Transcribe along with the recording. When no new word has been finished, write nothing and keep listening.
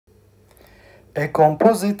A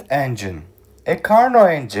composite engine. A Carnot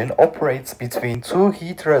engine operates between two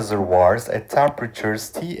heat reservoirs at temperatures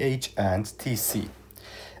TH and TC.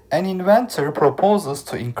 An inventor proposes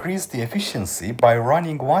to increase the efficiency by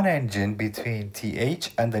running one engine between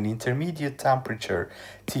TH and an intermediate temperature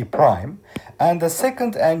T prime, and a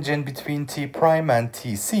second engine between T prime and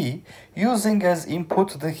TC, using as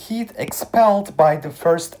input the heat expelled by the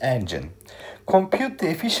first engine. Compute the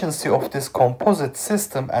efficiency of this composite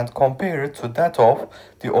system and compare it to that of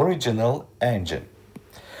the original engine.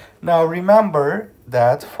 Now remember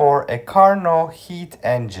that for a Carnot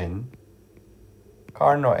engine,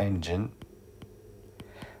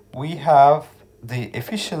 we have the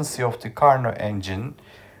efficiency of the Carnot engine,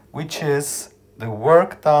 which is the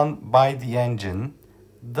work done by the engine,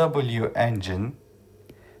 W engine,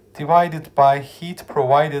 divided by heat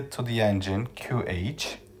provided to the engine,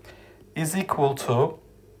 QH, is equal to,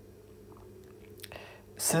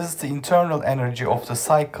 since the internal energy of the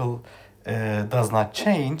cycle does not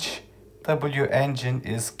change, W engine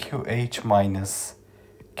is QH minus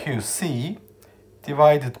QC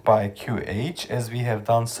divided by QH, as we have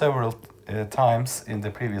done several times in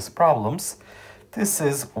the previous problems. This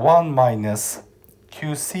is 1 minus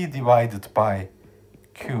QC divided by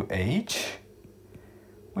QH,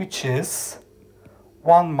 which is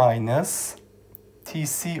 1 minus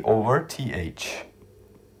TC over TH.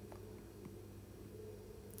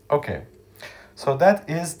 Okay, so that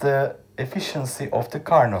is the efficiency of the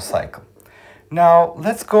Carnot cycle. Now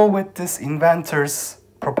let's go with this inventor's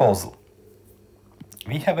proposal.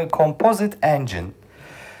 We have a composite engine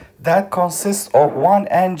that consists of one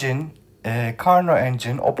engine, a Carnot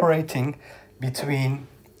engine, operating between,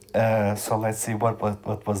 so let's see what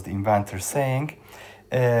was the inventor saying.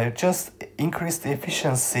 Just increase the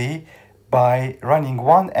efficiency by running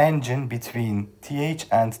one engine between TH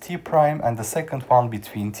and T prime and the second one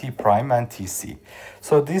between T prime and TC.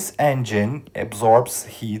 So this engine absorbs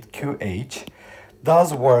heat QH,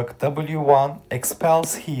 does work W1,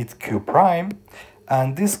 expels heat Q prime,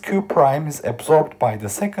 and this Q prime is absorbed by the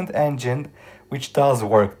second engine, which does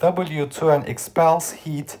work W2 and expels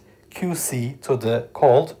heat QC to the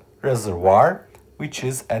cold reservoir, which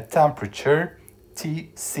is at temperature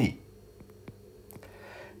TC.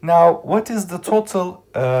 Now, what is the total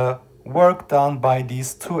work done by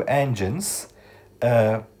these two engines?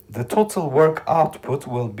 The total work output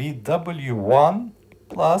will be W1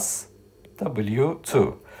 plus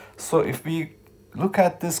W2. So if we look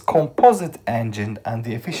at this composite engine and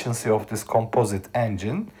the efficiency of this composite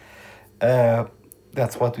engine,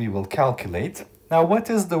 that's what we will calculate. Now, what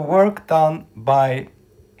is the work done by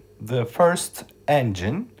the first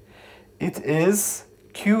engine? It is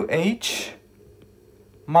QH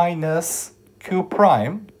minus Q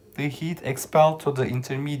prime, the heat expelled to the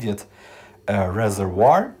intermediate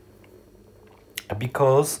reservoir,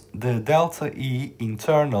 because the delta E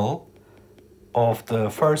internal of the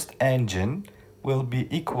first engine will be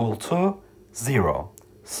equal to 0.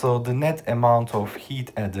 So the net amount of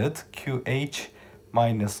heat added, QH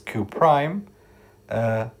minus Q prime,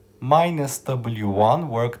 minus W1,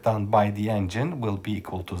 work done by the engine, will be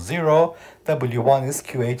equal to 0. W1 is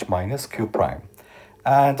QH minus Q prime.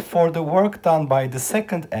 And for the work done by the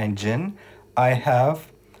second engine, I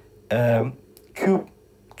have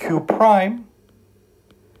Q prime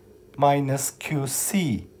minus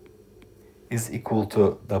QC is equal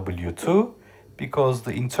to W2, because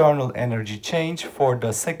the internal energy change for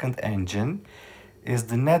the second engine is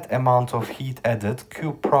the net amount of heat added,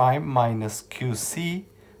 Q prime minus QC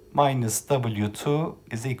minus W2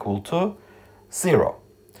 is equal to 0.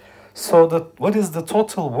 So what is the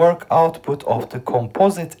total work output of the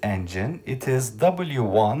composite engine? It is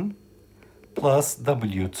W1 plus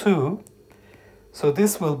W2. So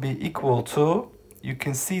this will be equal to, you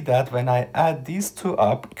can see that when I add these two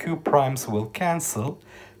up, Q primes will cancel.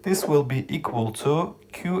 This will be equal to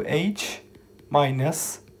QH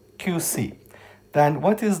minus QC. Then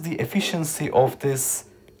what is the efficiency of this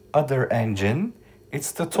other engine?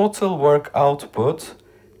 It's the total work output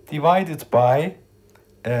divided by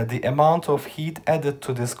the amount of heat added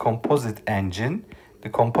to this composite engine. The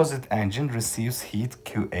composite engine receives heat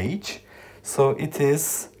QH. So it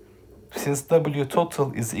is, since W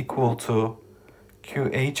total is equal to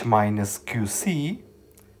QH minus QC,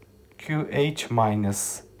 QH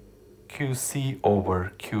minus QC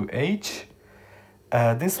over QH,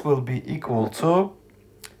 this will be equal to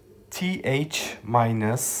TH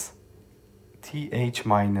minus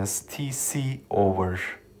TC over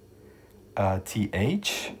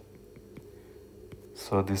TH.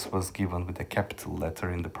 So this was given with a capital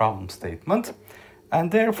letter in the problem statement.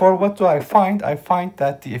 And therefore, what do I find? I find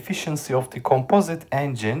that the efficiency of the composite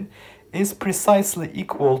engine is precisely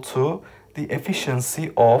equal to the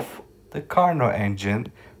efficiency of the Carnot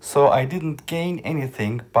engine. So I didn't gain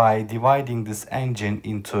anything by dividing this engine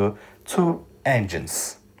into two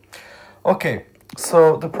engines. Okay,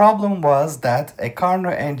 so the problem was that a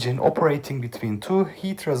Carnot engine operating between two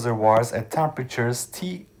heat reservoirs at temperatures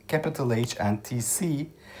T capital H and Tc,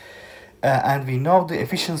 and we know the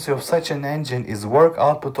efficiency of such an engine is work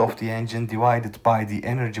output of the engine divided by the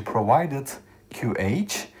energy provided,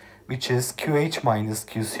 QH, which is QH minus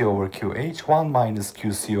QC over QH, 1 minus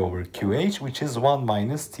QC over QH, which is 1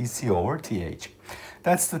 minus TC over TH.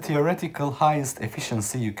 That's the theoretical highest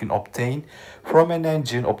efficiency you can obtain from an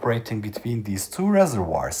engine operating between these two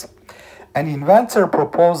reservoirs. An inventor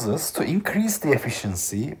proposes to increase the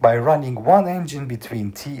efficiency by running one engine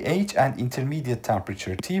between TH and intermediate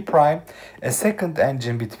temperature T prime, a second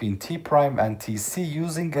engine between T prime and TC,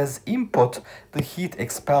 using as input the heat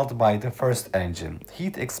expelled by the first engine.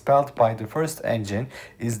 Heat expelled by the first engine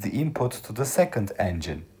is the input to the second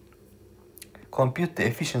engine. Compute the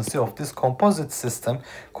efficiency of this composite system,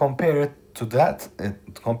 compare it to that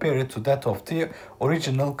of the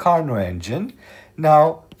original Carnot engine.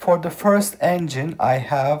 Now, for the first engine, I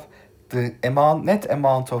have the net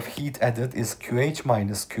amount of heat added is QH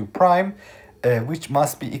minus Q prime, which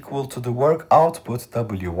must be equal to the work output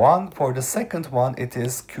W1. For the second one, it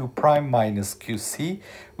is Q prime minus QC,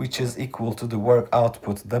 which is equal to the work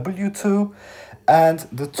output W2. And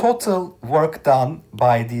the total work done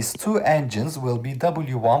by these two engines will be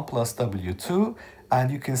W1 plus W2. And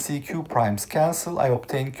you can see Q primes cancel, I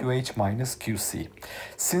obtain QH minus QC.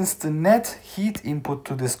 Since the net heat input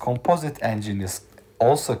to this composite engine is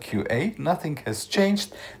also QA, nothing has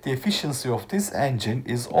changed. The efficiency of this engine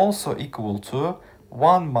is also equal to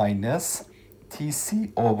 1 minus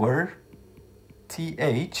TC over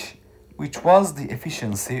TH, which was the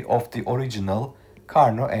efficiency of the original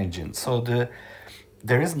Carnot engine. So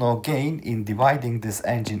there is no gain in dividing this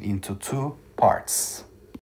engine into two parts.